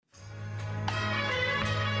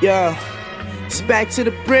Yo, it's back to the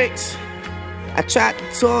bricks. I tried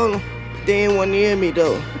to tell them, but they didn't want to hear me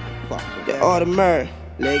though. They all the murder.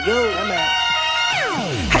 Let go.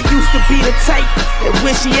 I used to be the type that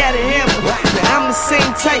wish he had a hammer. Now I'm the same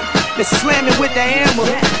type that slamming with the hammer.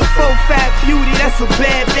 A 4-5 beauty, that's a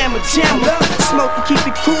bad damn jammer. Smoke to keep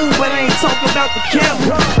it cool, but I ain't talking about the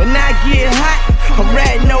camera. When I get hot, I'm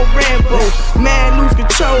riding no Rambo. Man, lose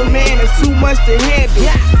control, man, it's too much to handle.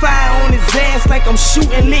 Fire on his ass like I'm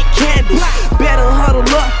shooting lit candles. Better huddle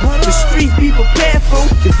up, the streets be prepared for.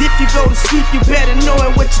 Cause if you go to sleep, you better know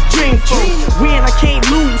what you dream for. When I can't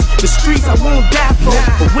lose, the streets I won't die for.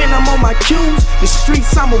 But when I'm on my cues, the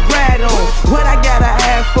streets I'ma ride on. What I gotta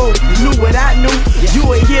have for, you knew what I knew. You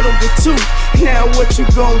a hit on the two, now what you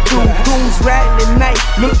gon' do? Goons riding at night,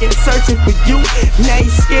 looking, searching for you. Now you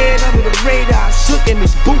scared under the radar, shook in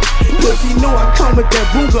his boot. Cause he know I come with that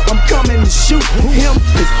Ruger, I'm coming to shoot him,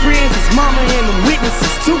 his friends, his mama, and the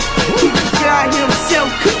witnesses too. He the guy himself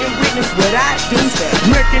couldn't witness what I do.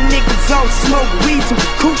 Murking niggas off, smoke weed to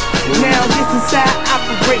recoup. Now this is how I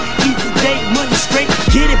operate, eat today, money straight.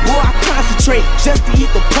 Get it, boy, I concentrate just to eat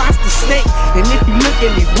the pasta steak. And if you look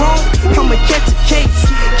at me wrong, I'ma catch a case.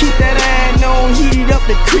 Keep that iron on, heat it up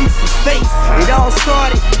and crease his face. It all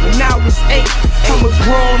started when I was 8. I'm a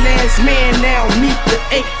grown ass man now, meet the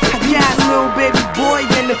 8. I got a little baby boy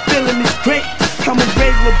and the feeling is great. I'ma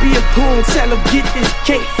raise to be a goon, tell him get this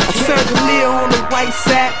cake. I serve a meal on the white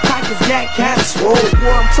side, pockets got kinda swole. Boy,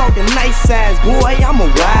 I'm talking nice size, boy, I'm a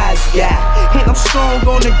wise guy. And I'm strong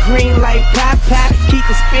on the green like pie. Keep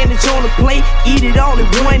the spinach on the plate, eat it all in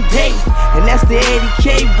one day. And that's the Eddie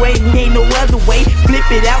K way, ain't no other way. Flip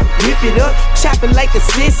it out, whip it up, chop it like a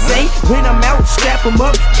sensei. When I'm out, strap 'em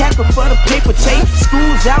up, cap it for the paper tape.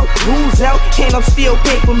 School's out, rules out, and I'm still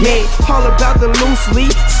paper made. All about the loose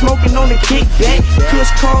leaf, smoking on the kickback.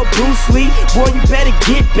 Kush called Bruce Lee, boy you better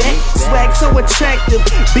get back. Swag so attractive,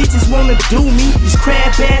 bitches wanna do me. These crab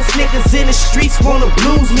ass niggas in the streets wanna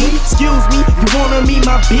blues me. Excuse me, you wanna meet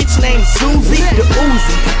my bitch named Susie? The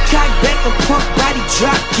Uzi, cock back the punk body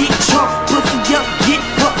drop, get drunk, pussy up, get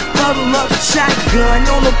fucked. Huddle up, shotgun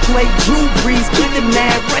on the plate, Drew Brees, get the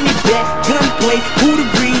mad, run it back, gunplay, who the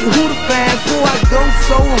breed, who the fan, boy I go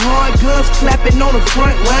so hard, guns clapping on the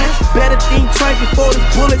front line, better think twice before the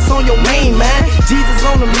bullets on your main man, Jesus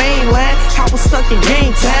on the main line, I was stuck in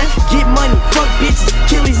game time, get money, fuck bitches,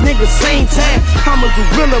 kill these niggas same time, I'm a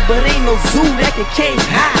gorilla but ain't no zoo that can cage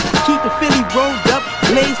high, keep the Philly rolled up,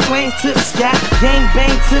 blaze flames to the sky, gang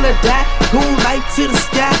bang till I die, goon light to the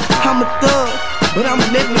sky, I'm a thug. But I'm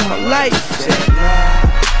living my life.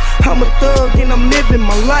 I'm a thug and I'm living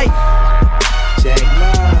my life.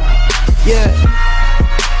 Yeah,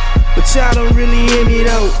 but y'all don't really hear me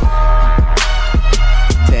though.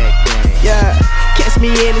 Yeah, catch me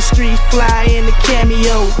in the streets, fly in the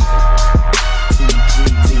cameo.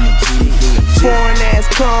 Foreign ass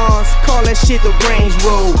cars, call that shit the Range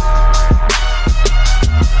Rover.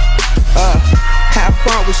 How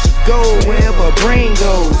far we should go, wherever her brain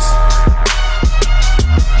goes.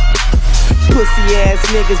 Pussy ass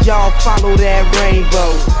niggas, y'all follow that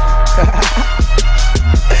rainbow.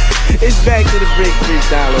 It's back to the brick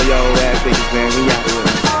freestyle on y'all ass niggas, man.